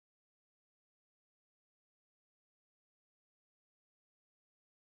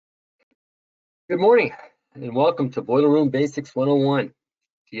Good morning and welcome to Boiler Room Basics 101,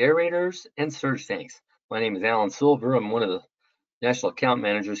 Deaerators and Surge Tanks. My name is Alan Silver. I'm one of the National Account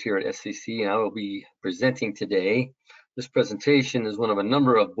Managers here at SCC, and I will be presenting today. This presentation is one of a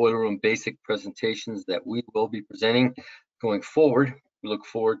number of Boiler Room Basic presentations that we will be presenting going forward. We look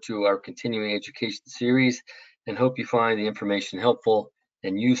forward to our continuing education series and hope you find the information helpful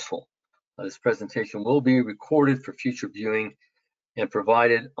and useful. This presentation will be recorded for future viewing and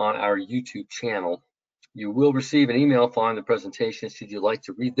provided on our YouTube channel. You will receive an email following the presentation should you like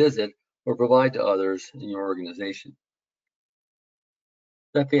to revisit or provide to others in your organization.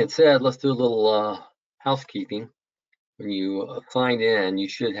 That being said, let's do a little housekeeping. When you sign in, you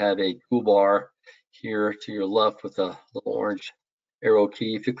should have a toolbar here to your left with a little orange arrow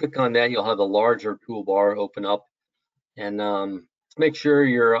key. If you click on that, you'll have the larger toolbar open up. And make sure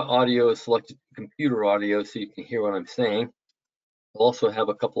your audio is selected computer audio so you can hear what I'm saying. We'll also have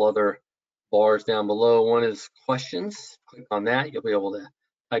a couple other bars down below. One is questions. Click on that. You'll be able to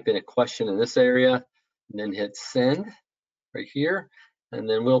type in a question in this area and then hit send right here. And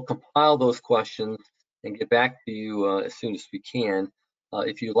then we'll compile those questions and get back to you as soon as we can.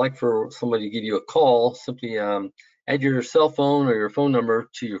 If you'd like for somebody to give you a call, simply add your cell phone or your phone number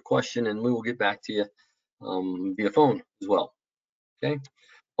to your question and we will get back to you via phone as well. Okay.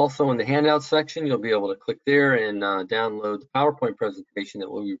 Also in the handout section, you'll be able to click there and download the PowerPoint presentation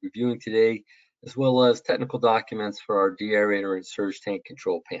that we'll be reviewing today, as well as technical documents for our deaerator and surge tank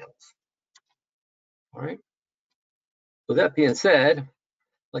control panels. All right. With that being said, I'd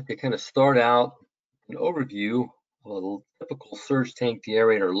like to kind of start out an overview of a typical surge tank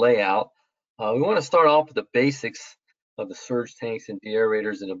deaerator layout. We want to start off with the basics of the surge tanks and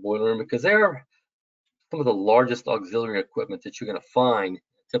deaerators in a boiler room because they're some of the largest auxiliary equipment that you're going to find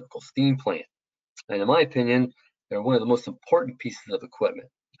typical steam plant. And in my opinion, they're one of the most important pieces of equipment.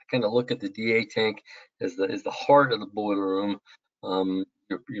 I kind of look at the DA tank as the heart of the boiler room.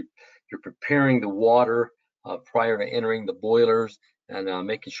 You're preparing the water prior to entering the boilers and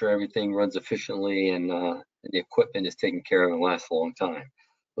making sure everything runs efficiently and the equipment is taken care of and lasts a long time.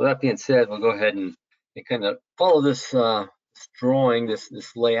 With that being said, we'll go ahead and kind of follow this drawing,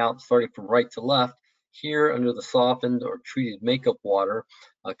 this layout starting from right to left. Here under the softened or treated makeup water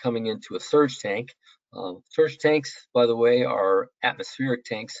coming into a surge tank. Surge tanks, by the way, are atmospheric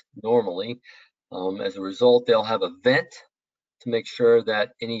tanks normally. As a result, they'll have a vent to make sure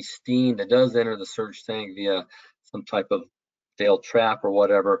that any steam that does enter the surge tank via some type of failed trap or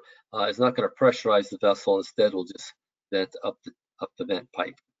whatever is not going to pressurize the vessel. Instead, will just vent up the vent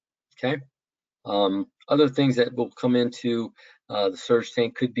pipe. Okay. Other things that will come into the surge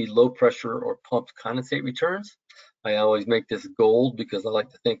tank could be low pressure or pumped condensate returns. I always make this gold because I like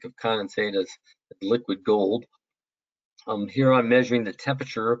to think of condensate as liquid gold. Here I'm measuring the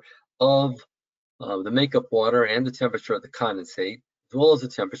temperature of the makeup water and the temperature of the condensate, as well as the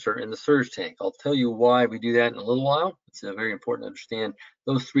temperature in the surge tank. I'll tell you why we do that in a little while. It's very important to understand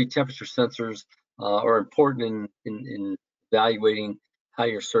those three temperature sensors are important in evaluating how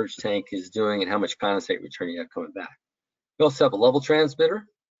your surge tank is doing and how much condensate return you have coming back. We also have a level transmitter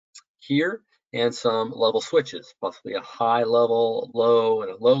here and some level switches, possibly a high level, low,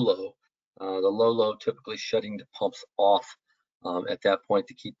 and a low low. The low low typically shutting the pumps off at that point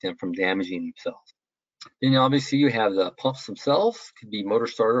to keep them from damaging themselves. Then obviously you have the pumps themselves, could be motor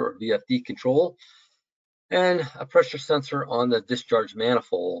starter or VFD control, and a pressure sensor on the discharge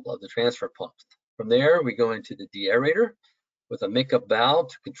manifold of the transfer pumps. From there, we go into the deaerator with a makeup valve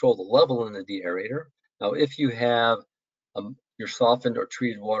to control the level in the deaerator. Now, if you have your softened or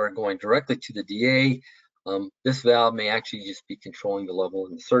treated water going directly to the DA, this valve may actually just be controlling the level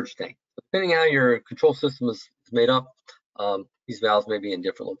in the surge tank. Depending on how your control system is made up, these valves may be in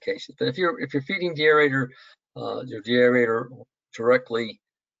different locations. But if you're feeding your deaerator directly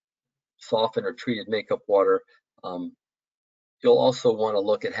softened or treated makeup water, you'll also want to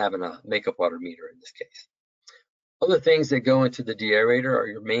look at having a makeup water meter in this case. Other things that go into the deaerator are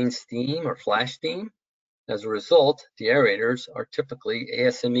your main steam or flash steam. As a result, deaerators are typically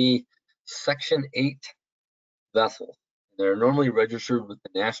ASME Section 8 vessels. They're normally registered with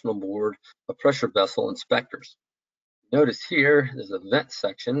the National Board of Pressure Vessel Inspectors. Notice here there's a vent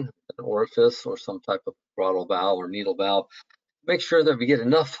section, an orifice or some type of throttle valve or needle valve. Make sure that we get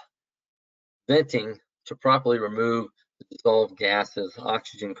enough venting to properly remove the dissolved gases,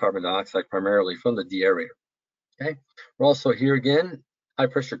 oxygen, carbon dioxide primarily from the deaerator. Okay, we're also here again, high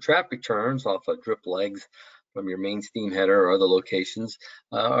pressure trap returns off of drip legs from your main steam header or other locations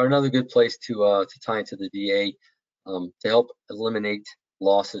are another good place to tie into the DA to help eliminate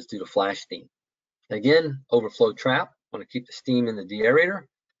losses due to flash steam. Again, overflow trap, want to keep the steam in the deaerator.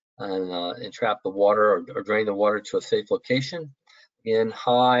 and trap the water or drain the water to a safe location. Again,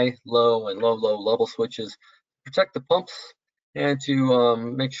 high, low, and low level switches protect the pumps and to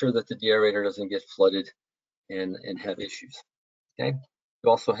make sure that the deaerator doesn't get flooded and have issues. Okay. You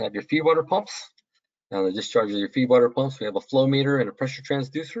also have your feed water pumps. Now, the discharge of your feed water pumps, we have a flow meter and a pressure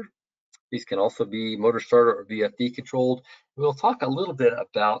transducer. These can also be motor starter or VFD controlled. We'll talk a little bit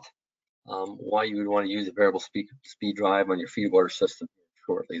about why you would want to use a variable speed drive on your feed water system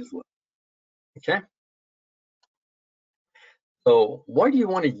shortly as well. Okay. So why do you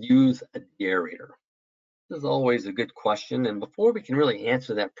want to use a deaerator? This is always a good question. And before we can really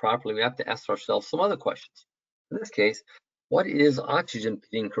answer that properly, we have to ask ourselves some other questions. In this case, what is oxygen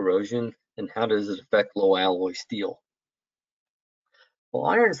pitting corrosion and how does it affect low alloy steel? Well,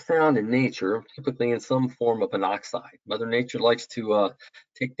 iron is found in nature, typically in some form of an oxide. Mother Nature likes to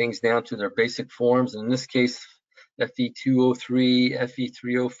take things down to their basic forms. And in this case, Fe2O3,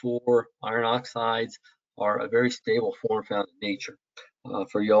 Fe3O4, iron oxides are a very stable form found in nature.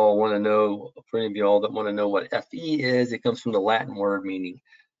 For y'all want to know, for any of y'all that want to know what Fe is, it comes from the Latin word meaning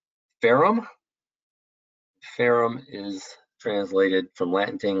ferrum. Ferrum is translated from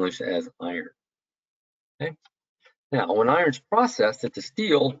Latin to English as iron. Okay. Now, when iron is processed into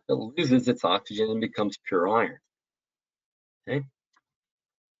steel, it loses its oxygen and becomes pure iron. Okay.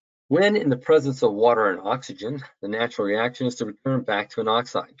 When in the presence of water and oxygen, the natural reaction is to return back to an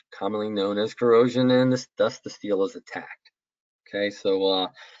oxide, commonly known as corrosion, and thus the steel is attacked. Okay, so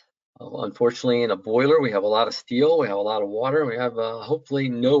unfortunately in a boiler, we have a lot of steel, we have a lot of water, we have hopefully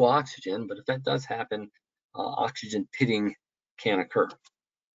no oxygen, but if that does happen, oxygen pitting can occur.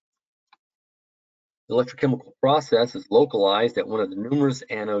 The electrochemical process is localized at one of the numerous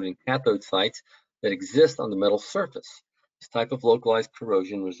anode and cathode sites that exist on the metal surface. This type of localized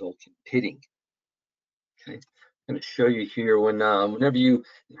corrosion results in pitting. Okay, I'm going to show you here whenever you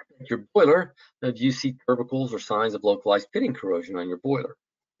inspect your boiler, you see tubercles or signs of localized pitting corrosion on your boiler.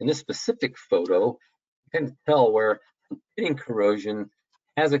 In this specific photo, you can tell where pitting corrosion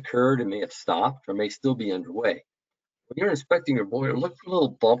has occurred and may have stopped or may still be underway. When you're inspecting your boiler, look for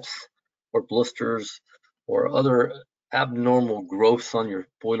little bumps or blisters or other abnormal growths on your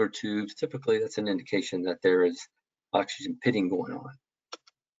boiler tubes. Typically, that's an indication that there is oxygen pitting going on.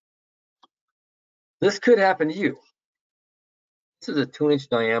 This could happen to you. This is a 2-inch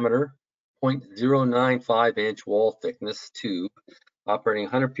diameter, 0.095-inch wall thickness tube operating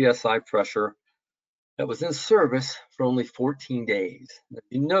 100 psi pressure that was in service for only 14 days. If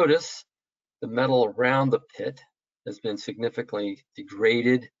you notice, the metal around the pit has been significantly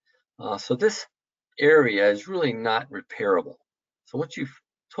degraded. So this area is really not repairable. So once you've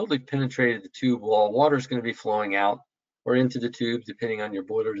totally penetrated the tube wall, water is going to be flowing out or into the tube, depending on your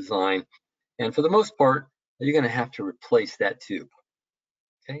boiler design. And for the most part, you're going to have to replace that tube,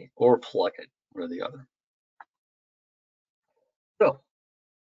 okay, or plug it, one or the other. So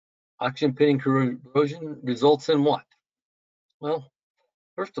oxygen pitting corrosion results in what? Well,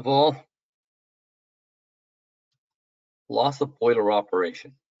 first of all, loss of boiler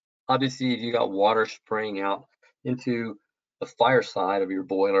operation. Obviously, if you got water spraying out into the fire side of your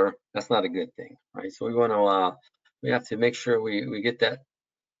boiler, that's not a good thing, right? So we have to make sure we get that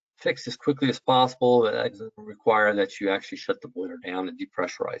fixed as quickly as possible. That doesn't require that you actually shut the boiler down and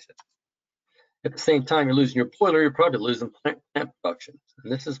depressurize it. At the same time you're losing your boiler, you're probably losing plant production.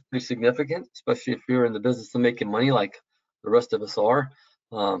 And this is pretty significant, especially if you're in the business of making money like the rest of us are.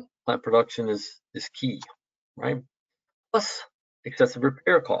 Plant production is key, right? Plus excessive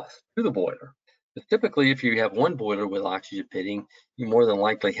repair costs to the boiler. But typically, if you have one boiler with oxygen pitting, you more than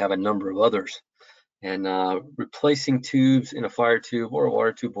likely have a number of others. And replacing tubes in a fire tube or a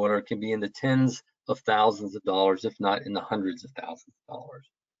water tube boiler can be in the tens of thousands of dollars, if not in the hundreds of thousands of dollars.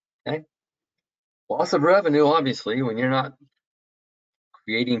 Okay. Loss of revenue, obviously, when you're not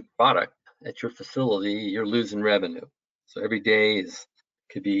creating product at your facility, you're losing revenue. So every day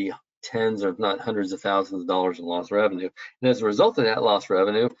could be tens or if not hundreds of thousands of dollars in lost revenue. And as a result of that lost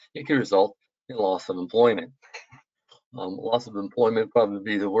revenue, it can result in loss of employment. Loss of employment would probably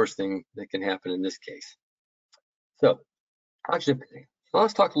be the worst thing that can happen in this case. So, oxygen pitting. So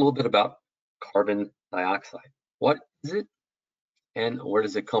let's talk a little bit about carbon dioxide. What is it and where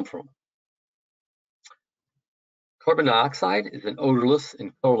does it come from? Carbon dioxide is an odorless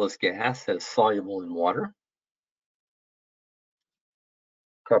and colorless gas that is soluble in water.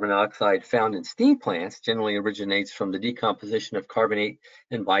 Carbon dioxide found in steam plants generally originates from the decomposition of carbonate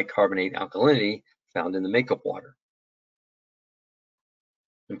and bicarbonate alkalinity found in the makeup water.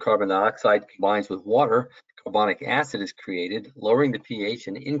 When carbon dioxide combines with water, carbonic acid is created, lowering the pH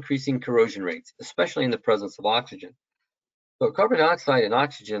and increasing corrosion rates, especially in the presence of oxygen. So carbon dioxide and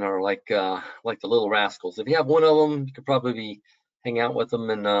oxygen are like the little rascals. If you have one of them, you could probably hang out with them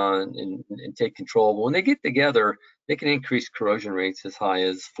and take control. But when they get together, they can increase corrosion rates as high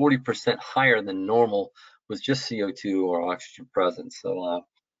as 40% higher than normal with just CO2 or oxygen present. So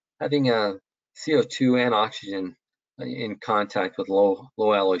having CO2 and oxygen in contact with low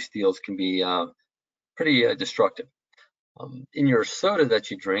alloy steels can be pretty destructive. In your soda that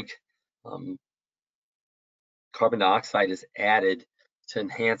you drink, carbon dioxide is added to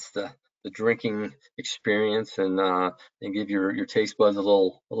enhance the drinking experience and give your taste buds a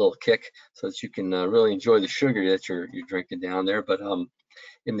little kick so that you can really enjoy the sugar that you're drinking down there. But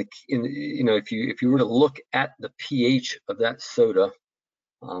if you were to look at the pH of that soda,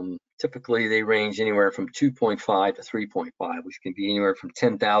 typically they range anywhere from 2.5 to 3.5, which can be anywhere from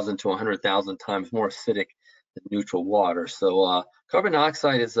 10,000 to 100,000 times more acidic than neutral water. So carbon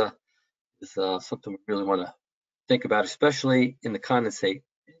dioxide is something we really want to think about, especially in the condensate,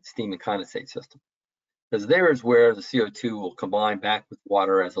 steam and condensate system, because there is where the CO2 will combine back with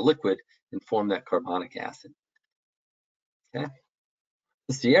water as a liquid and form that carbonic acid. Okay.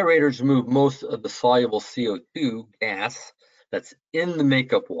 Since the aerators remove most of the soluble CO2 gas that's in the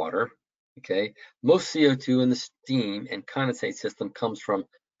makeup water, okay, most CO2 in the steam and condensate system comes from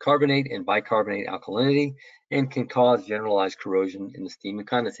carbonate and bicarbonate alkalinity and can cause generalized corrosion in the steam and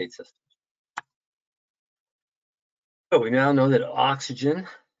condensate system. So we now know that oxygen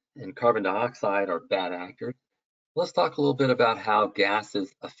and carbon dioxide are bad actors. Let's talk a little bit about how gases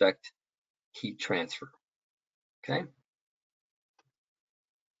affect heat transfer. Okay.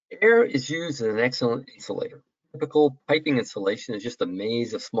 Air is used as an excellent insulator. Typical piping insulation is just a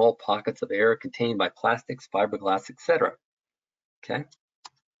maze of small pockets of air contained by plastics, fiberglass, etc. Okay.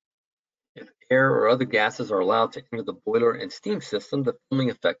 If air or other gases are allowed to enter the boiler and steam system, the filming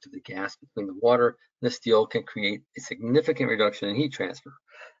effect of the gas between the water and the steel can create a significant reduction in heat transfer.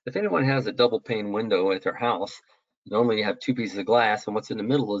 If anyone has a double pane window at their house, normally you have two pieces of glass and what's in the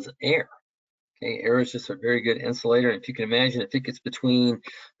middle is air. Okay, air is just a very good insulator. And if you can imagine, if it gets between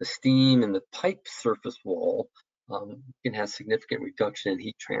the steam and the pipe surface wall, you can have significant reduction in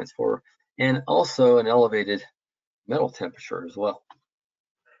heat transfer and also an elevated metal temperature as well.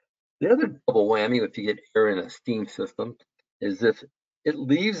 The other double whammy if you get air in a steam system is if it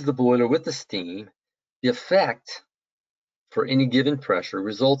leaves the boiler with the steam, the effect for any given pressure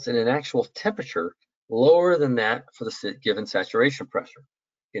results in an actual temperature lower than that for the given saturation pressure.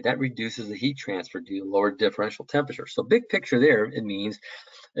 Okay, that reduces the heat transfer due to lower differential temperature. So big picture there, it means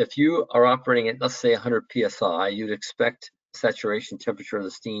if you are operating at, let's say 100 PSI, you'd expect saturation temperature of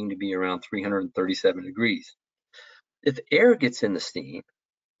the steam to be around 337 degrees. If air gets in the steam,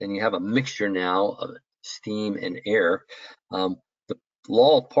 and you have a mixture now of steam and air, the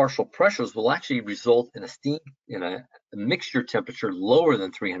law of partial pressures will actually result in a mixture temperature lower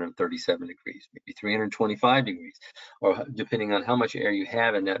than 337 degrees, maybe 325 degrees, or depending on how much air you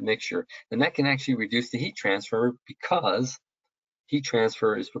have in that mixture. And that can actually reduce the heat transfer because heat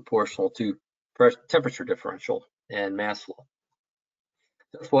transfer is proportional to temperature differential and mass flow.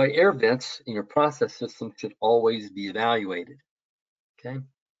 That's why air vents in your process system should always be evaluated. Okay.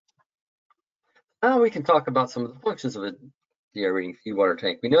 Now we can talk about some of the functions of a deaerating feed water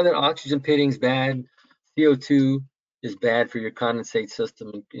tank. We know that oxygen pitting is bad, CO2 is bad for your condensate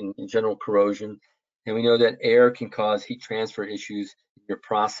system in general corrosion, and we know that air can cause heat transfer issues in your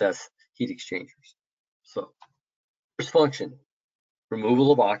process heat exchangers. So first function,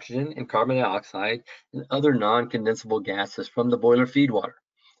 removal of oxygen and carbon dioxide and other non-condensable gases from the boiler feed water.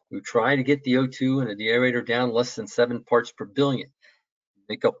 We try to get the O2 in a deaerator down less than 7 parts per billion.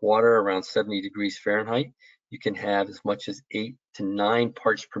 Make up water around 70 degrees Fahrenheit, you can have as much as 8 to 9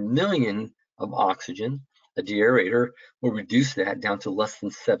 parts per million of oxygen. A deaerator will reduce that down to less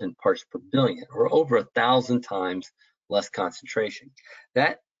than 7 parts per billion, or over 1,000 times less concentration.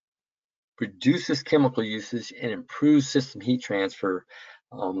 That reduces chemical usage and improves system heat transfer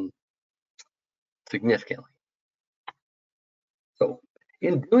significantly. So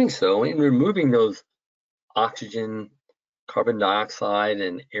in doing so, in removing those oxygen, carbon dioxide,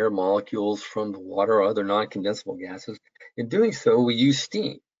 and air molecules from the water or other non-condensable gases. In doing so, we use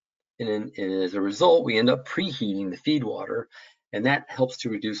steam. And as a result, we end up preheating the feed water, and that helps to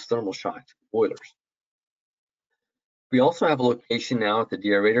reduce thermal shock to the boilers. We also have a location now at the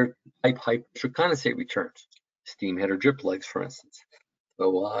deaerator pipe high pressure condensate returns, steam header drip legs, for instance.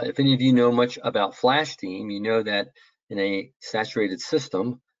 So if any of you know much about flash steam, you know that in a saturated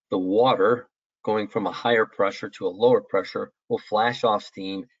system, the water going from a higher pressure to a lower pressure will flash off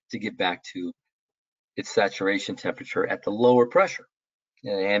steam to get back to its saturation temperature at the lower pressure.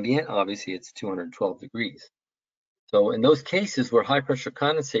 In ambient, obviously, it's 212 degrees. So in those cases where high pressure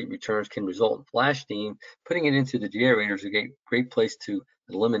condensate returns can result in flash steam, putting it into the deaerator is a great place to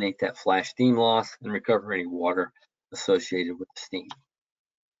eliminate that flash steam loss and recover any water associated with the steam.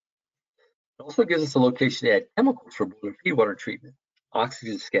 It also gives us a location to add chemicals for boiler feed water treatment,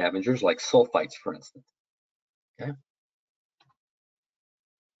 oxygen scavengers like sulfites, for instance. Okay.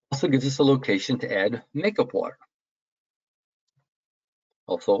 Also gives us a location to add makeup water.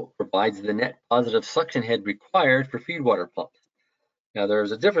 Also provides the net positive suction head required for feed water pumps. Now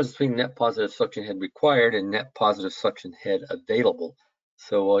there's a difference between net positive suction head required and net positive suction head available.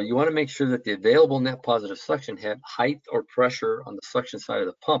 So you want to make sure that the available net positive suction head height or pressure on the suction side of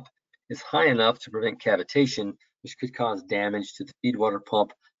the pump is high enough to prevent cavitation, which could cause damage to the feed water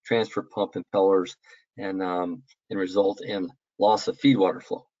pump, transfer pump impellers, and result in loss of feed water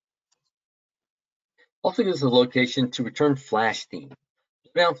flow. Also gives a location to return flash steam.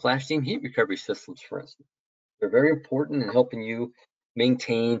 Down flash steam heat recovery systems, for instance. They're very important in helping you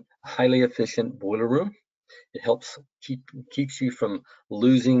maintain a highly efficient boiler room. It helps keeps you from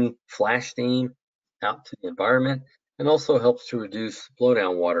losing flash steam out to the environment, and also helps to reduce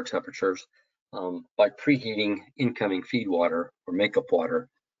blowdown water temperatures by preheating incoming feed water or makeup water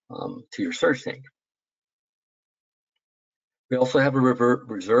to your surge tank. We also have a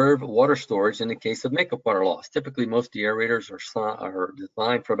reserve water storage in the case of makeup water loss. Typically, most deaerators are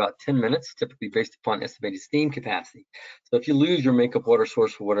designed for about 10 minutes, typically based upon estimated steam capacity. So if you lose your makeup water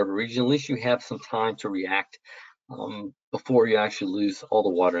source for whatever reason, at least you have some time to react before you actually lose all the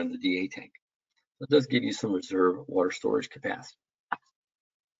water in the DA tank. So it does give you some reserve water storage capacity.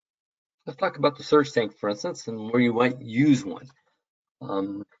 Let's talk about the surge tank, for instance, and where you might use one.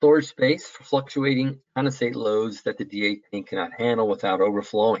 Storage space for fluctuating condensate loads that the DA tank cannot handle without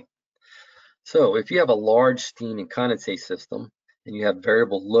overflowing. So if you have a large steam and condensate system and you have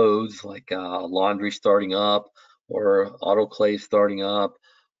variable loads like laundry starting up or autoclave starting up,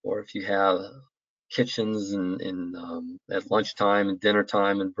 or if you have kitchens at lunchtime and dinner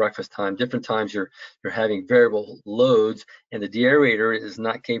time and breakfast time, different times you're having variable loads, and the deaerator is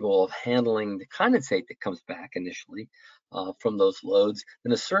not capable of handling the condensate that comes back initially from those loads,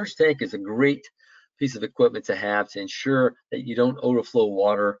 then a surge tank is a great piece of equipment to have to ensure that you don't overflow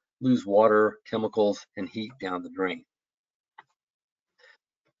water, lose water, chemicals, and heat down the drain.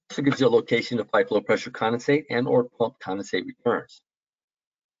 It also gives you a location to pipe low pressure condensate and or pump condensate returns.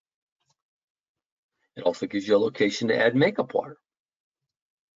 It also gives you a location to add makeup water.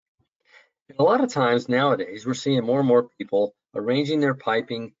 And a lot of times nowadays, we're seeing more and more people arranging their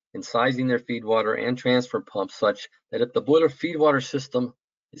piping and sizing their feed water and transfer pumps such that if the boiler feed water system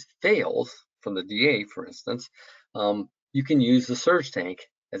fails from the DA, for instance, you can use the surge tank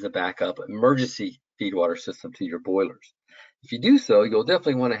as a backup emergency feed water system to your boilers. If you do so, you'll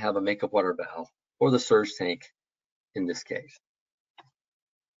definitely want to have a makeup water valve or the surge tank in this case.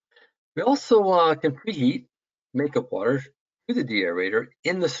 We also can preheat makeup water to the deaerator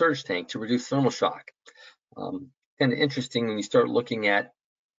in the surge tank to reduce thermal shock. Kind of interesting when you start looking at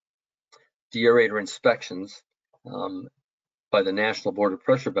deaerator inspections by the National Board of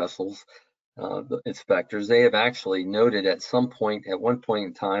Pressure Vessels the inspectors. They have actually noted at one point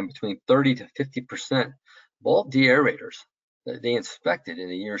in time, between 30 to 50% of all deaerators that they inspected in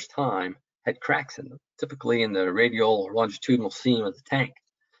a year's time had cracks in them, typically in the radial or longitudinal seam of the tank.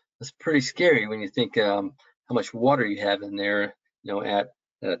 That's pretty scary when you think how much water you have in there, at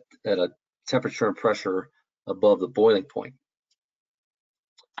a temperature and pressure above the boiling point.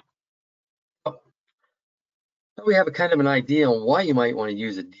 So we have a kind of an idea on why you might want to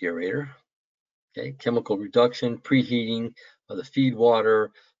use a deaerator. Okay, chemical reduction, preheating of the feed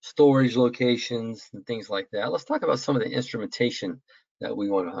water, storage locations, and things like that. Let's talk about some of the instrumentation that we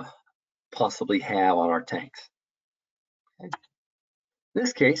want to possibly have on our tanks. Okay. In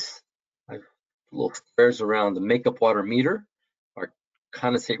this case, I have little squares around the makeup water meter, our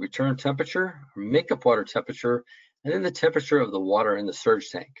condensate return temperature, our makeup water temperature, and then the temperature of the water in the surge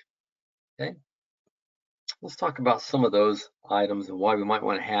tank. Okay. Let's talk about some of those items and why we might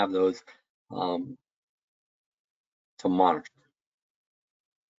want to have those to monitor.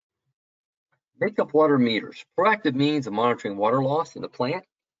 Makeup water meters. Proactive means of monitoring water loss in the plant.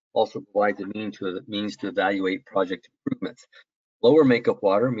 Also provides a means to evaluate project improvements. Lower makeup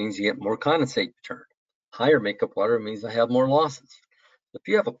water means you get more condensate returned. Higher makeup water means I have more losses. If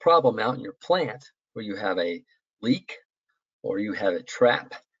you have a problem out in your plant where you have a leak or you have a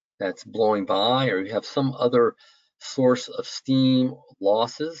trap that's blowing by or you have some other source of steam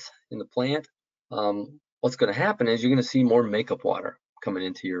losses in the plant, what's going to happen is you're going to see more makeup water coming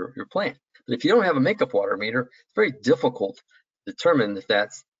into your plant. But if you don't have a makeup water meter, it's very difficult to determine if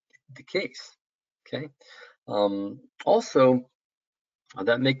that's the case. Okay, Also,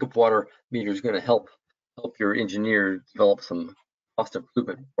 that makeup water meter is going to help your engineer develop some cost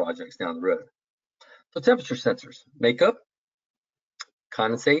improvement projects down the road. So temperature sensors, makeup,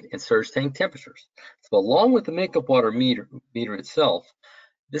 condensate, and surge tank temperatures. So along with the makeup water meter itself,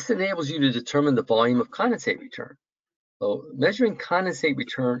 this enables you to determine the volume of condensate return. So measuring condensate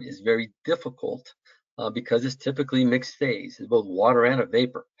return is very difficult because it's typically mixed phase. It's both water and a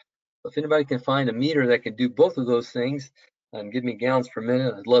vapor. So if anybody can find a meter that can do both of those things and give me gallons per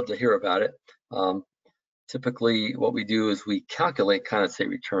minute, I'd love to hear about it. Typically, what we do is we calculate condensate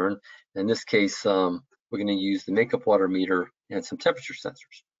return. In this case, we're going to use the makeup water meter and some temperature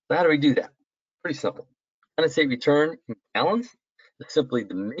sensors. So how do we do that? Pretty simple. Condensate return in gallons is simply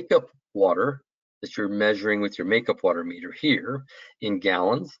the makeup water that you're measuring with your makeup water meter here in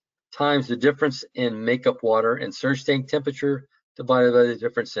gallons times the difference in makeup water and surge tank temperature divided by the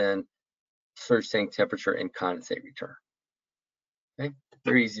difference in surge tank temperature and condensate return. Okay,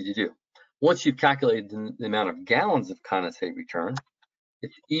 very easy to do. Once you've calculated the amount of gallons of condensate return,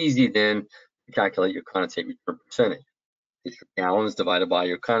 it's easy then to calculate your condensate return percentage. It's your gallons divided by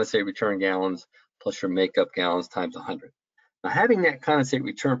your condensate return gallons plus your makeup gallons times 100. Now, having that condensate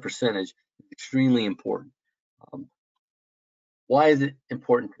return percentage is extremely important. Why is it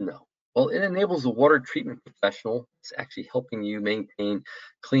important to know? Well, it enables a water treatment professional. It's actually helping you maintain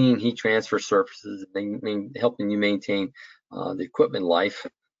clean heat transfer surfaces, helping you maintain the equipment life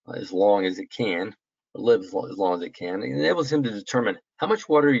as long as it can, or live as long as it can. It enables him to determine how much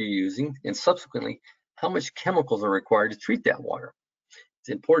water you're using and subsequently how much chemicals are required to treat that water. It's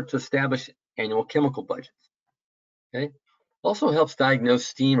important to establish annual chemical budgets. Okay. Also helps diagnose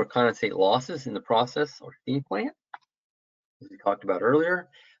steam or condensate losses in the process or steam plant, as we talked about earlier.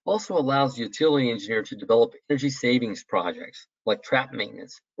 Also allows the utility engineer to develop energy savings projects like trap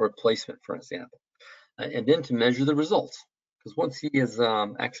maintenance or replacement, for example, and then to measure the results. Because once he has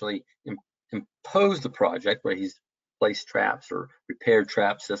actually imposed the project where he's placed traps or repaired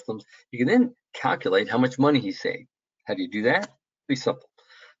trap systems, you can then calculate how much money he saved. How do you do that? Pretty simple.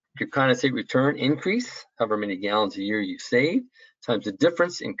 Your condensate return increase, however many gallons a year you save, times the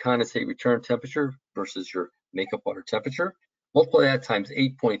difference in condensate return temperature versus your makeup water temperature. Multiply that times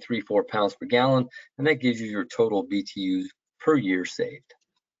 8.34 pounds per gallon, and that gives you your total BTUs per year saved.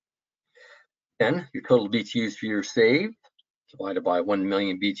 Then your total BTUs per year saved divided by 1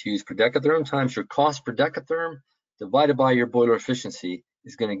 million BTUs per decatherm times your cost per decatherm divided by your boiler efficiency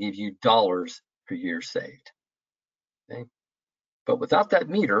is going to give you dollars per year saved. Okay? But without that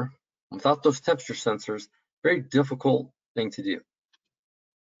meter, without those temperature sensors, very difficult thing to do.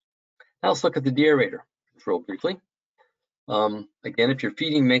 Now let's look at the deaerator real briefly. Again, if you're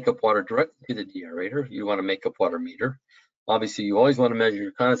feeding makeup water directly to the deaerator, you want a makeup water meter. Obviously, you always want to measure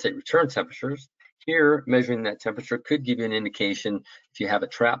your condensate return temperatures. Here, measuring that temperature could give you an indication if you have a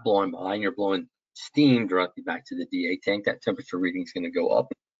trap blowing by and you're blowing steam directly back to the DA tank, that temperature reading is going to go up.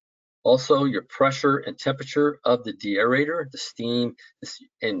 Also, your pressure and temperature of the deaerator, the steam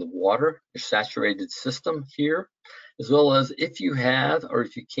and the water, your saturated system here, as well as if you have or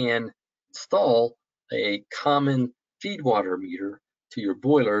if you can install a common feed water meter to your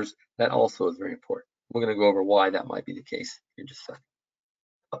boilers, that also is very important. We're going to go over why that might be the case in just a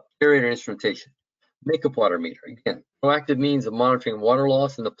second. Deaerator instrumentation, makeup water meter. Again, proactive means of monitoring water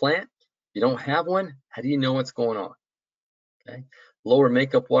loss in the plant. If you don't have one, how do you know what's going on? Okay. Lower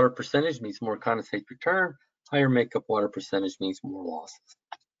makeup water percentage means more condensate return. Higher makeup water percentage means more losses.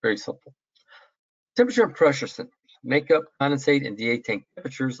 Very simple. Temperature and pressure sensors, makeup, condensate, and DA tank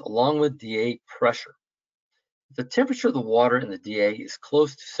temperatures along with DA pressure. If the temperature of the water in the DA is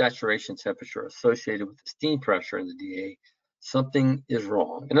close to saturation temperature associated with the steam pressure in the DA, something is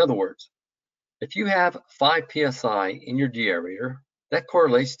wrong. In other words, if you have 5 psi in your deaerator, that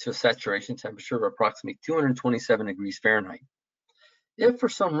correlates to a saturation temperature of approximately 227 degrees Fahrenheit. If for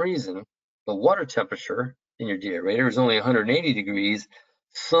some reason the water temperature in your deaerator is only 180 degrees,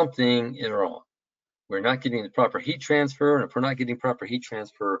 something is wrong. We're not getting the proper heat transfer, and if we're not getting proper heat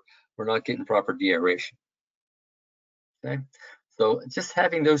transfer, we're not getting proper deaeration. Okay, so just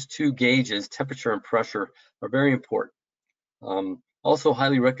having those two gauges, temperature and pressure, are very important. Also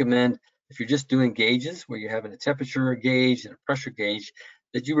highly recommend if you're just doing gauges where you're having a temperature gauge and a pressure gauge,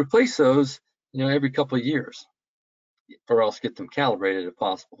 that you replace those, every couple of years, or else get them calibrated if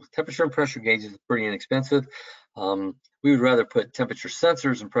possible. Temperature and pressure gauges are pretty inexpensive. We would rather put temperature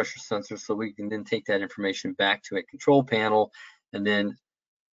sensors and pressure sensors so we can then take that information back to a control panel and then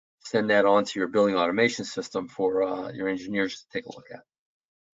send that on to your building automation system for your engineers to take a look at.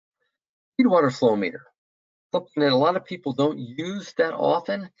 Feed water flow meter, something that a lot of people don't use that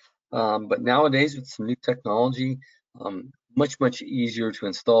often, But nowadays with some new technology, much easier to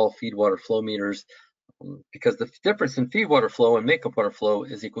install feed water flow meters, because the difference in feed water flow and makeup water flow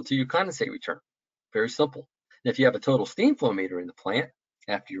is equal to your condensate return. Very simple. And if you have a total steam flow meter in the plant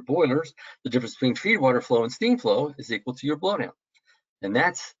after your boilers, the difference between feed water flow and steam flow is equal to your blowdown. And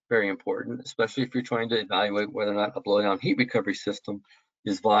that's very important, especially if you're trying to evaluate whether or not a blowdown heat recovery system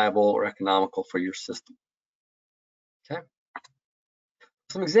is viable or economical for your system. Okay.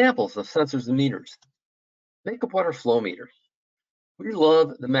 Some examples of sensors and meters. Makeup water flow meter. We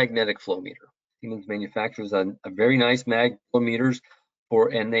love the magnetic flow meter. Siemens manufactures a very nice mag flow meters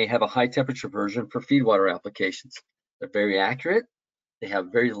and they have a high temperature version for feed water applications. They're very accurate. They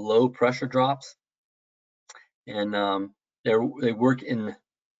have very low pressure drops, and they work in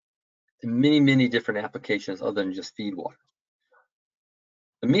many different applications other than just feed water.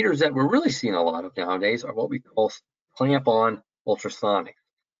 The meters that we're really seeing a lot of nowadays are what we call clamp-on ultrasonic.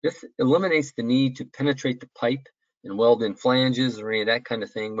 This eliminates the need to penetrate the pipe and weld in flanges or any of that kind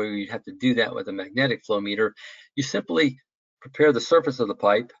of thing where you'd have to do that with a magnetic flow meter. You simply prepare the surface of the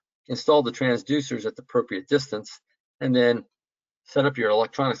pipe, install the transducers at the appropriate distance, and then set up your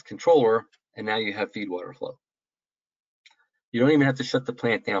electronics controller, and now you have feed water flow. You don't even have to shut the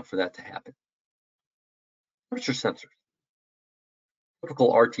plant down for that to happen. Temperature sensors.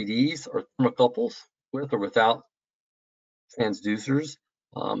 Typical RTDs or thermocouples with or without transducers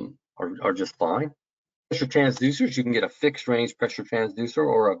are just fine. Pressure transducers, you can get a fixed range pressure transducer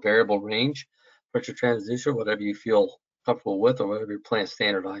or a variable range pressure transducer, whatever you feel comfortable with or whatever your plant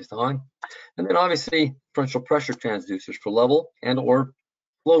standardized on. And then obviously differential pressure transducers for level and or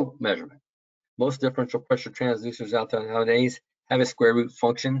flow measurement. Most differential pressure transducers out there nowadays have a square root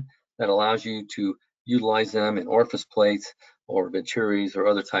function that allows you to utilize them in orifice plates or venturis or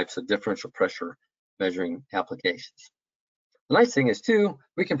other types of differential pressure measuring applications. The nice thing is too,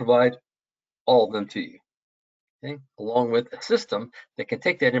 we can provide all of them to you, okay, along with a system that can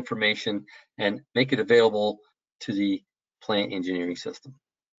take that information and make it available to the plant engineering system.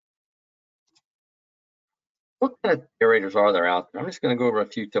 What kind of aerators are there out there? I'm just going to go over a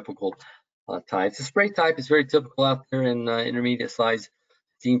few typical types. The spray type is very typical out there in intermediate size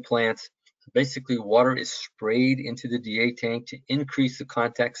steam plants. Basically, water is sprayed into the DA tank to increase the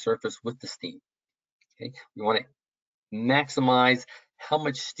contact surface with the steam. Okay, we want to maximize how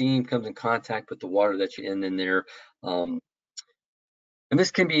much steam comes in contact with the water that you're in there. And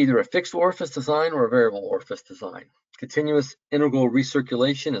this can be either a fixed orifice design or a variable orifice design. Continuous integral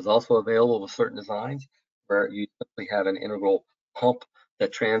recirculation is also available with certain designs, where you simply have an integral pump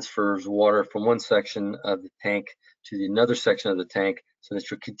that transfers water from one section of the tank to another section of the tank so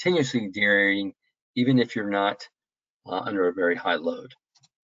that you're continuously deaerating even if you're not under a very high load.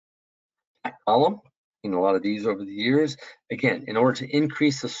 Column, in a lot of these over the years. Again, in order to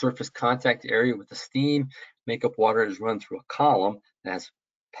increase the surface contact area with the steam, makeup water is run through a column that has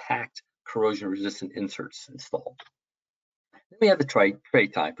packed corrosion-resistant inserts installed. Then we have the tray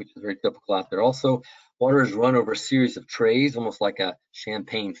type, which is very typical out there. Also, water is run over a series of trays, almost like a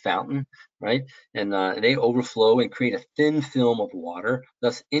champagne fountain, right? And they overflow and create a thin film of water,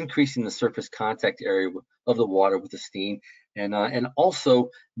 thus increasing the surface contact area of the water with the steam, and also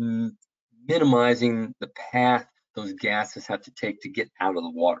minimizing the path those gases have to take to get out of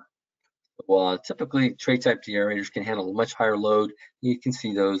the water. Well, typically tray type deaerators can handle a much higher load. You can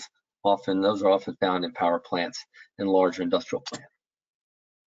see those are often found in power plants and larger industrial plants.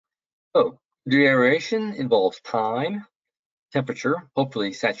 So deaeration involves time, temperature,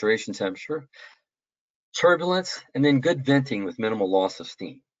 hopefully saturation temperature, turbulence, and then good venting with minimal loss of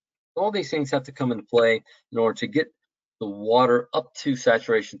steam. All these things have to come into play in order to get the water up to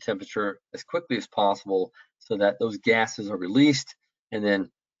saturation temperature as quickly as possible so that those gases are released, and then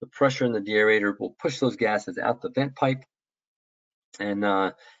the pressure in the deaerator will push those gases out the vent pipe and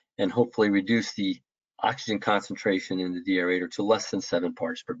hopefully reduce the oxygen concentration in the deaerator to less than 7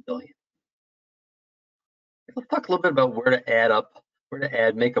 parts per billion. Let's talk a little bit about where to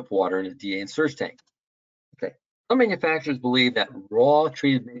add makeup water in a DA and surge tank. Okay, some manufacturers believe that raw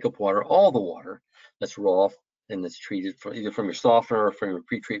treated makeup water, all the water that's raw and that's treated either from your softener or from your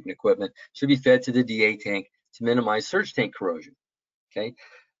pretreatment equipment, should be fed to the DA tank to minimize surge tank corrosion. Okay,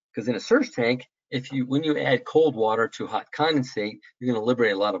 because in a surge tank, when you add cold water to hot condensate, you're going to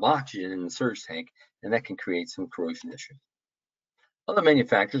liberate a lot of oxygen in the surge tank, and that can create some corrosion issues. Other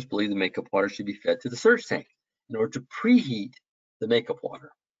manufacturers believe the makeup water should be fed to the surge tank in order to preheat the makeup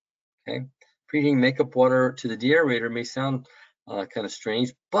water. Okay, preheating makeup water to the deaerator may sound kind of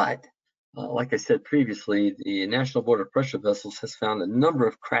strange, but like I said previously, the National Board of Pressure Vessels has found a number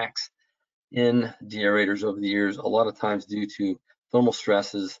of cracks in deaerators over the years, a lot of times due to thermal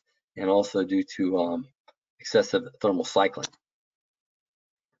stresses and also due to excessive thermal cycling.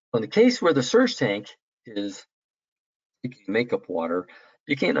 In the case where the surge tank is makeup water,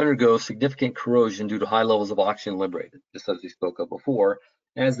 it can undergo significant corrosion due to high levels of oxygen liberated, just as we spoke of before,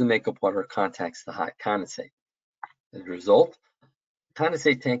 as the makeup water contacts the hot condensate. As a result, the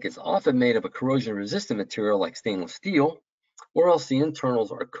condensate tank is often made of a corrosion-resistant material like stainless steel, or else the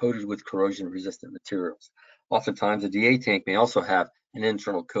internals are coated with corrosion-resistant materials. Oftentimes, a DA tank may also have an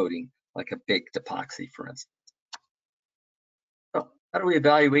internal coating, like a baked epoxy, for instance. So, how do we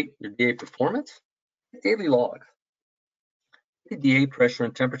evaluate your DA performance? Daily logs. The DA pressure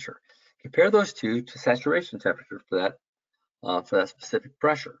and temperature. Compare those two to saturation temperature for that specific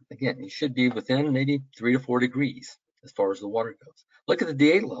pressure. Again, you should be within maybe 3 to 4 degrees as far as the water goes. Look at the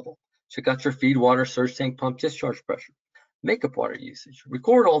DA level. Check out your feed water, surge tank pump discharge pressure, makeup water usage.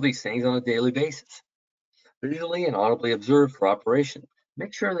 Record all these things on a daily basis. Visually and audibly observe for operation.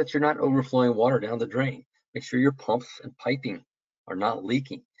 Make sure that you're not overflowing water down the drain. Make sure your pumps and piping are not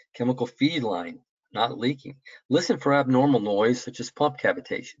leaking. Chemical feed line not leaking. Listen for abnormal noise such as pump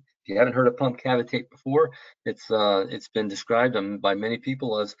cavitation. If you haven't heard of pump cavitate before, it's been described by many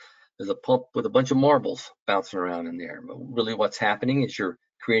people as a pump with a bunch of marbles bouncing around in there. But really what's happening is you're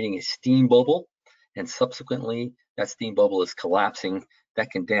creating a steam bubble, and subsequently that steam bubble is collapsing.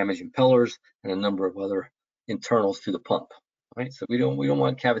 That can damage impellers and a number of other internals to the pump. Right? So we don't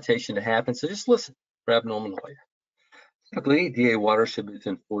want cavitation to happen. So just listen for abnormal noise. Typically, DA water should be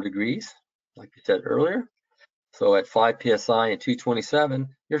within 4 degrees, like we said earlier. So at 5 psi and 227,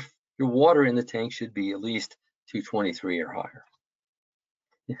 your water in the tank should be at least 223 or higher.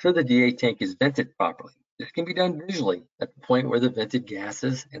 Ensure the DA tank is vented properly. This can be done visually at the point where the vented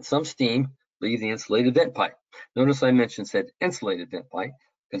gases and some steam leave the insulated vent pipe. Notice I said insulated vent pipe,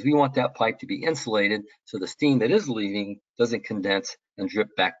 because we want that pipe to be insulated so the steam that is leaving doesn't condense and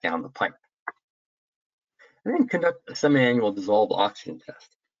drip back down the pipe. And then conduct a semi-annual dissolved oxygen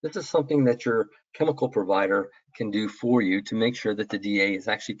test. This is something that your chemical provider can do for you to make sure that the DA is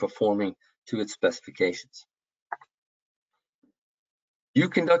actually performing to its specifications. You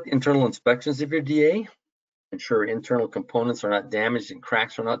conduct internal inspections of your DA, ensure internal components are not damaged and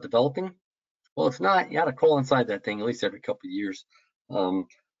cracks are not developing. Well, if not, you got to crawl inside that thing at least every couple of years. The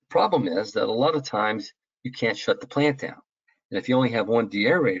problem is that a lot of times you can't shut the plant down. And if you only have one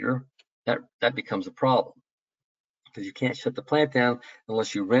deaerator, that becomes a problem, because you can't shut the plant down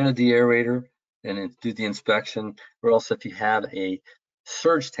unless you rent a deaerator and then do the inspection, or else if you have a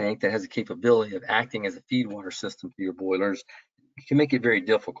surge tank that has the capability of acting as a feed water system to your boilers, it can make it very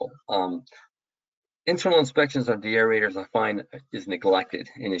difficult. Internal inspections on deaerators, I find, is neglected,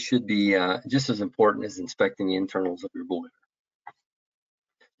 and it should be just as important as inspecting the internals of your boiler.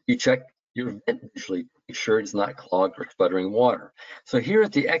 You check your vent visually to make sure it's not clogged or sputtering water. So here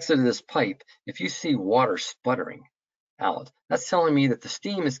at the exit of this pipe, if you see water sputtering out, that's telling me that the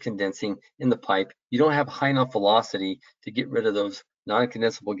steam is condensing in the pipe. You don't have high enough velocity to get rid of those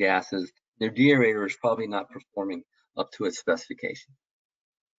non-condensable gases. Your deaerator is probably not performing up to its specification.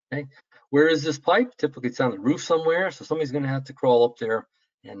 Okay, where is this pipe? Typically it's on the roof somewhere, so somebody's going to have to crawl up there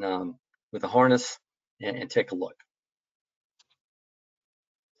and with a harness and take a look.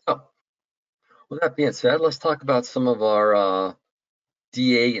 So, with that being said, let's talk about some of our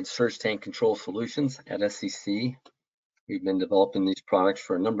DA and surge tank control solutions at SCC. We've been developing these products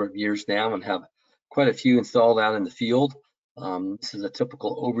for a number of years now and have quite a few installed out in the field. This is a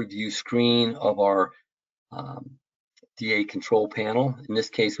typical overview screen of our DA control panel. In this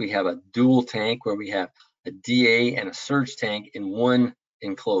case, we have a dual tank where we have a DA and a surge tank in one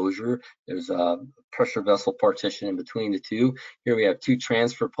enclosure. There's a pressure vessel partition in between the two. Here we have two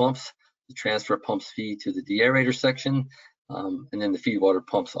transfer pumps. The transfer pumps feed to the deaerator section, and then the feed water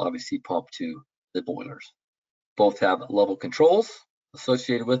pumps obviously pump to the boilers. Both have level controls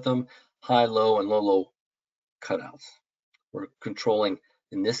associated with them, high, low, and low cutouts. We're controlling,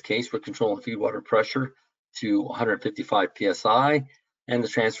 in this case, we're controlling feed water pressure to 155 psi and the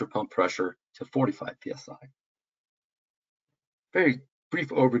transfer pump pressure to 45 psi. Very brief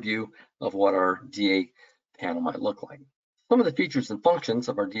overview of what our DA panel might look like. Some of the features and functions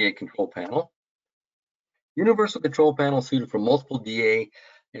of our DA control panel. Universal control panel suited for multiple DA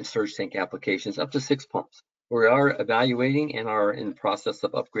and surge tank applications, up to 6 pumps. We are evaluating and are in the process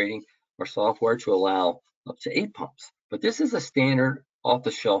of upgrading our software to allow up to 8 pumps. But this is a standard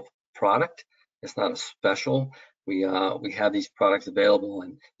off-the-shelf product. It's not a special. We have these products available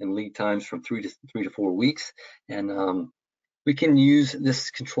in lead times from 3 to 4 weeks, and we can use this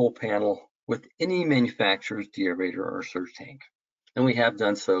control panel with any manufacturer's deaerator or surge tank, and we have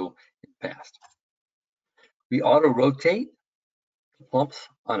done so in the past. We auto rotate pumps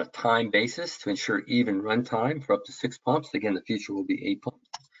on a time basis to ensure even run time for up to 6 pumps. Again, the future will be 8 pumps.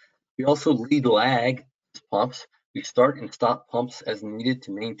 We also lead lag pumps. We start and stop pumps as needed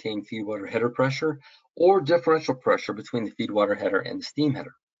to maintain feedwater header pressure or differential pressure between the feedwater header and the steam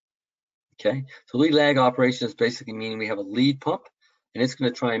header. Okay, so lead lag operations basically mean we have a lead pump and it's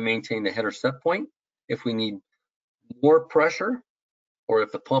going to try and maintain the header set point. If we need more pressure, or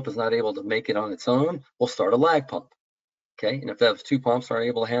if the pump is not able to make it on its own, we'll start a lag pump. Okay, and if those 2 pumps aren't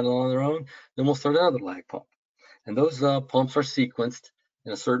able to handle it on their own, then we'll start another lag pump. And those pumps are sequenced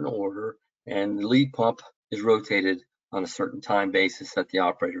in a certain order, and the lead pump is rotated on a certain time basis that the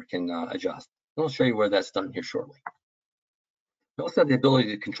operator can adjust. And I'll show you where that's done here shortly. We also have the ability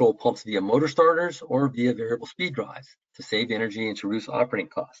to control pumps via motor starters or via variable speed drives to save energy and to reduce operating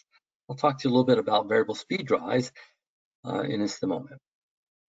costs. I'll talk to you a little bit about variable speed drives in just a moment.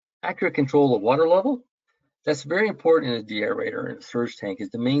 Accurate control of water level. That's very important in a deaerator and a surge tank, is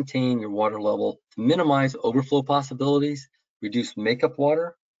to maintain your water level to minimize overflow possibilities, reduce makeup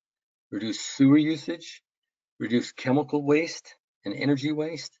water, reduce sewer usage, reduce chemical waste and energy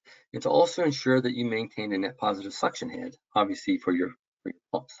waste, and to also ensure that you maintain a net positive suction head, obviously for your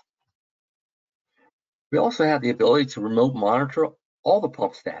pumps. We also have the ability to remote monitor all the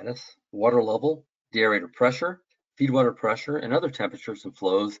pump status, water level, deaerator pressure, feedwater pressure, and other temperatures and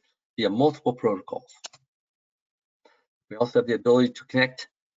flows via multiple protocols. We also have the ability to connect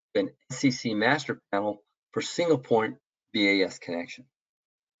an SCC master panel for single point BAS connection.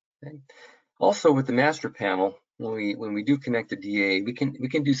 Okay. Also with the master panel, when we do connect the DA, we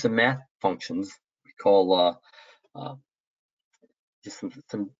can do some math functions we call just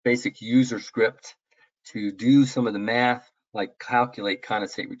some basic user script to do some of the math, like calculate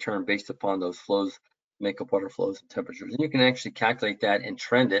condensate return based upon those flows, makeup water flows and temperatures. And you can actually calculate that and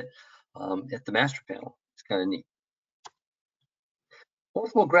trend it at the master panel. It's kind of neat.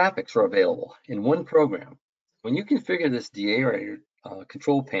 Multiple graphics are available in one program. When you configure this deaerator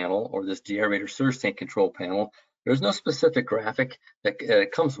control panel or this deaerator surge tank control panel, there's no specific graphic that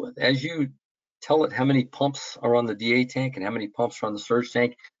it comes with. As you tell it how many pumps are on the DA tank and how many pumps are on the surge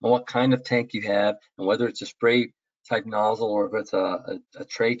tank and what kind of tank you have and whether it's a spray type nozzle or if it's a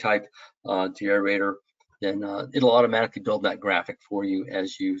tray type deaerator, then it'll automatically build that graphic for you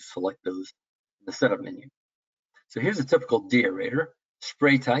as you select those in the setup menu. So here's a typical deaerator.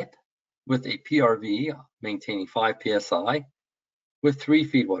 Spray type with a PRV maintaining 5 psi with 3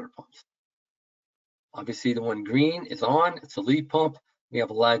 feedwater pumps. Obviously the one green is on, it's a lead pump. We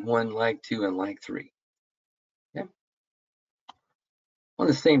have a lag 1, lag 2, and lag 3. Okay. On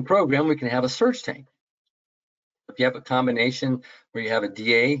the same program, we can have a surge tank. If you have a combination where you have a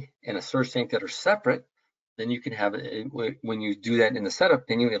DA and a surge tank that are separate, then you can have it, when you do that in the setup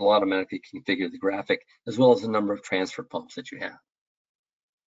menu, it'll automatically configure the graphic as well as the number of transfer pumps that you have.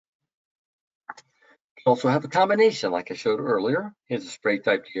 Also have a combination, like I showed earlier. Here's a spray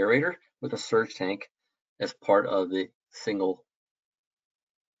type deaerator with a surge tank as part of the single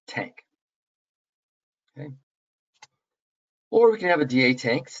tank. Okay. Or we can have a DA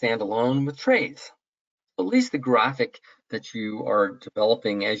tank standalone with trays. At least the graphic that you are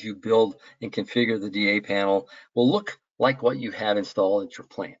developing as you build and configure the DA panel will look like what you have installed at your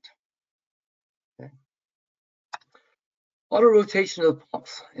plant. Okay. Auto rotation of the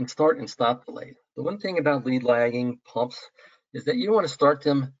pumps and start and stop delay. The one thing about lead lagging pumps is that you don't want to start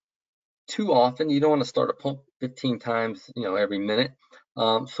them too often. You don't want to start a pump 15 times, every minute.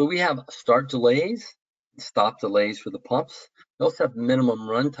 So we have start delays, stop delays for the pumps. We also have minimum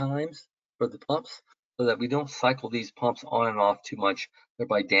run times for the pumps so that we don't cycle these pumps on and off too much,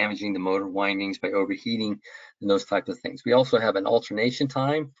 thereby damaging the motor windings by overheating and those types of things. We also have an alternation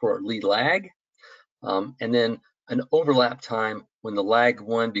time for lead lag, and then an overlap time when the lag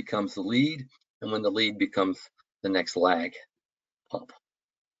 1 becomes the lead and when the lead becomes the next lag pump.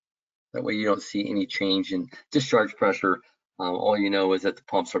 That way you don't see any change in discharge pressure. All you know is that the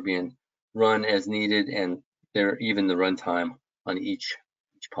pumps are being run as needed and they're even the run time on each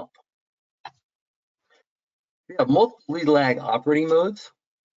pump. We have multiple lead lag operating modes.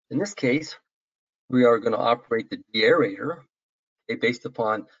 In this case, we are going to operate the deaerator based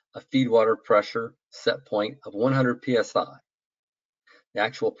upon a feedwater pressure set point of 100 psi. The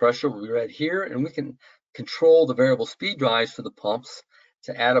actual pressure will be read here, and we can control the variable speed drives for the pumps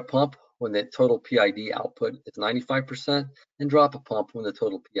to add a pump when the total PID output is 95% and drop a pump when the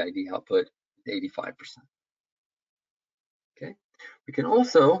total PID output is 85%. Okay. We can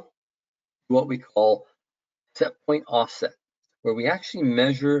also do what we call set point offset, where we actually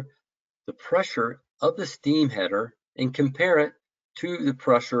measure the pressure of the steam header and compare it to the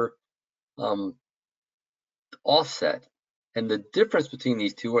pressure offset And the difference between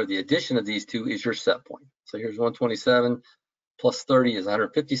these two, or the addition of these two, is your set point. So here's 127 plus 30 is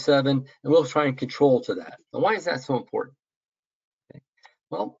 157, and we'll try and control to that. And why is that so important? Okay.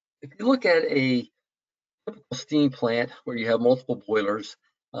 Well, if you look at a typical steam plant where you have multiple boilers,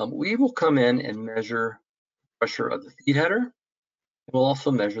 we will come in and measure the pressure of the feed header, and we'll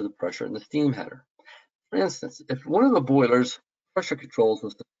also measure the pressure in the steam header. For instance, if one of the boilers pressure controls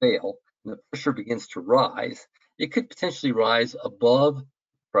was to fail and the pressure begins to rise, it could potentially rise above the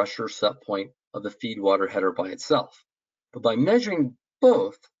pressure set point of the feed water header by itself. But by measuring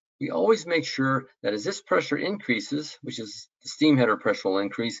both, we always make sure that as this pressure increases, which is the steam header pressure will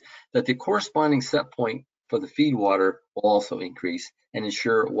increase, that the corresponding set point for the feed water will also increase and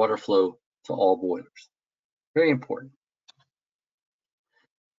ensure water flow to all boilers. Very important.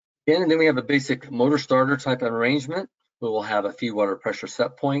 Again, and then we have a basic motor starter type of arrangement. We will have a feed water pressure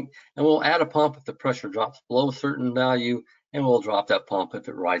set point, and we'll add a pump if the pressure drops below a certain value, and we'll drop that pump if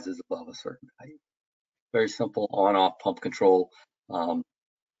it rises above a certain value. Very simple on-off pump control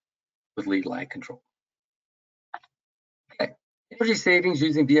with lead lag control. Okay, energy savings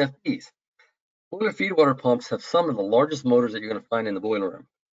using VFDs. Boiler feed water pumps have some of the largest motors that you're going to find in the boiler room.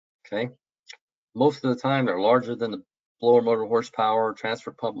 Okay, most of the time they're larger than the blower motor horsepower,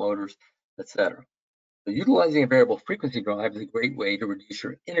 transfer pump motors, etc. So utilizing a variable frequency drive is a great way to reduce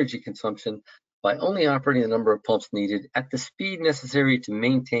your energy consumption by only operating the number of pumps needed at the speed necessary to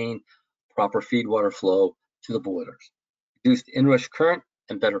maintain proper feed water flow to the boilers. Reduced inrush current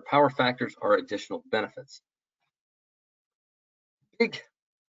and better power factors are additional benefits. Big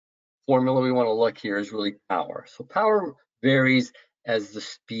formula we want to look here is really power. So power varies as the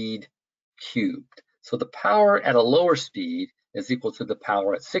speed cubed. So the power at a lower speed is equal to the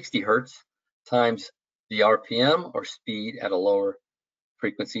power at 60 hertz times the RPM, or speed at a lower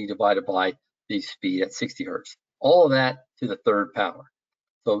frequency, divided by the speed at 60 hertz. All of that to the third power.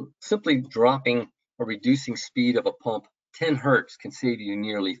 So simply dropping or reducing speed of a pump 10 hertz can save you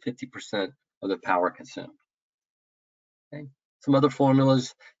nearly 50% of the power consumed. Okay. Some other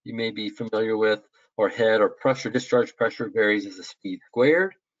formulas you may be familiar with, or head or pressure, discharge pressure varies as the speed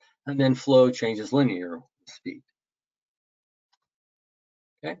squared, and then flow changes linear with speed.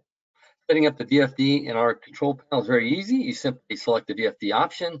 Okay. Setting up the VFD in our control panel is very easy. You simply select the VFD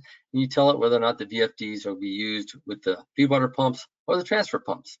option, and you tell it whether or not the VFDs will be used with the feed water pumps or the transfer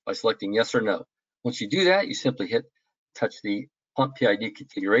pumps by selecting yes or no. Once you do that, you simply touch the pump PID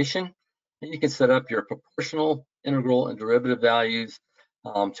configuration, and you can set up your proportional, integral, and derivative values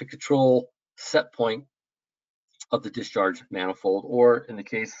to control set point of the discharge manifold, or in the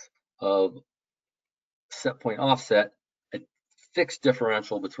case of set point offset, a fixed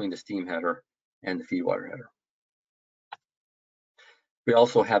differential between the steam header and the feed water header. We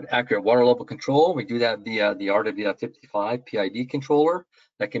also have accurate water level control. We do that via the RWF55 PID controller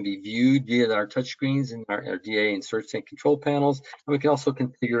that can be viewed via our touchscreens in our DA and surge tank control panels. And we can also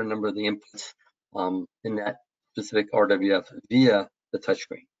configure a number of the inputs in that specific RWF via the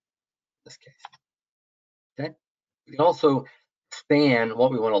touchscreen in this case. Okay. We can also span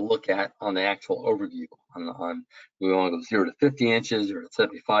what we want to look at on the actual overview. We want to go 0 to 50 inches or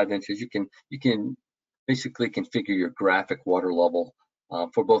 75 inches. You can basically configure your graphic water level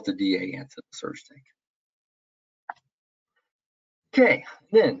for both the DA and the surge tank. Okay,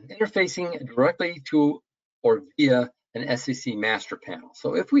 then interfacing directly to or via an SAC master panel.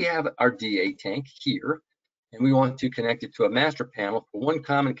 So if we have our DA tank here and we want to connect it to a master panel for one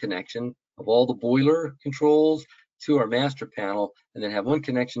common connection of all the boiler controls to our master panel, and then have one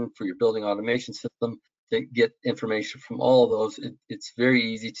connection for your building automation system to get information from all of those, it's very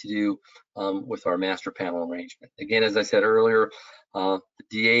easy to do with our master panel arrangement. Again, as I said earlier, the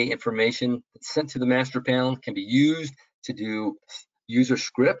DA information that's sent to the master panel can be used to do user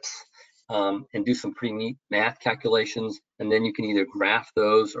scripts and do some pretty neat math calculations, and then you can either graph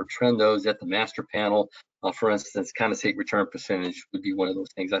those or trend those at the master panel. For instance, condensate return percentage would be one of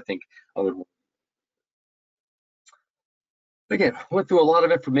those things I think I would. Again, went through a lot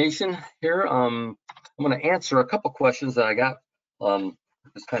of information here. I'm going to answer a couple questions that I got.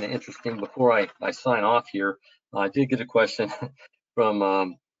 It's kind of interesting. Before I sign off here, I did get a question from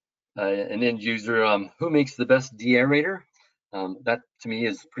an end user. Who makes the best deaerator? That to me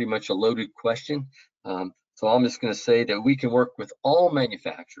is pretty much a loaded question. So I'm just going to say that we can work with all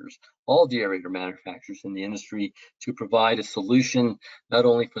manufacturers, all deaerator manufacturers in the industry to provide a solution, not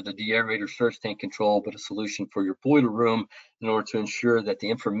only for the deaerator surge tank control, but a solution for your boiler room in order to ensure that the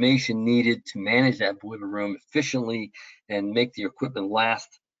information needed to manage that boiler room efficiently and make the equipment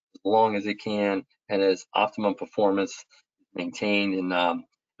last as long as it can and as optimum performance maintained. And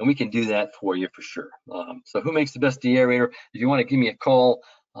and we can do that for you for sure. So who makes the best deaerator? If you want to give me a call,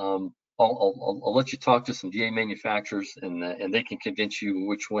 I'll let you talk to some DA manufacturers, and they can convince you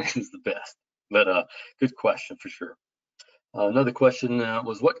which one is the best. But good question for sure. Another question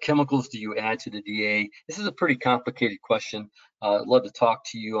was, what chemicals do you add to the DA? This is a pretty complicated question. I'd love to talk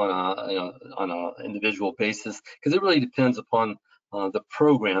to you on a individual basis, because it really depends upon the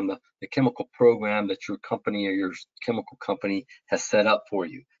program, the chemical program that your company or your chemical company has set up for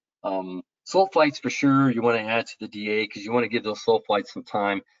you. Sulfites for sure you want to add to the DA, because you want to give those sulfites some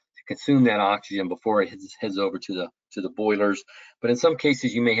time to consume that oxygen before it heads over to the boilers. But in some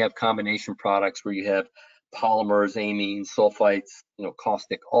cases you may have combination products where you have polymers, amines, sulfites,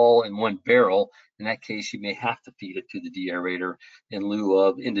 caustic, all in one barrel. In that case, you may have to feed it to the deaerator in lieu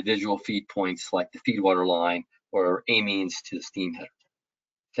of individual feed points like the feed water line or amines to the steam header.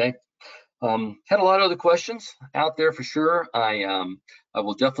 Okay. Had a lot of other questions out there for sure. I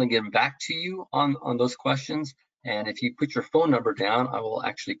will definitely get back to you on those questions. And if you put your phone number down, I will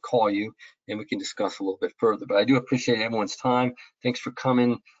actually call you and we can discuss a little bit further. But I do appreciate everyone's time. Thanks for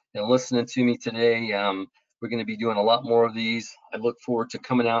coming and listening to me today. We're going to be doing a lot more of these. I look forward to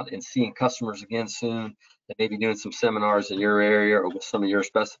coming out and seeing customers again soon, and maybe doing some seminars in your area or with some of your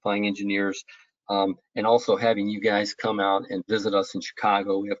specifying engineers, and also having you guys come out and visit us in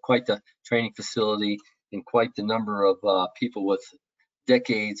Chicago. We have quite the training facility and quite the number of people with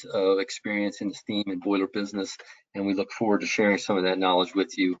decades of experience in the steam and boiler business, and we look forward to sharing some of that knowledge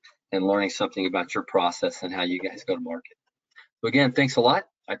with you and learning something about your process and how you guys go to market. So again, thanks a lot.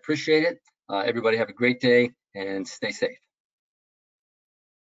 I appreciate it. Everybody have a great day and stay safe.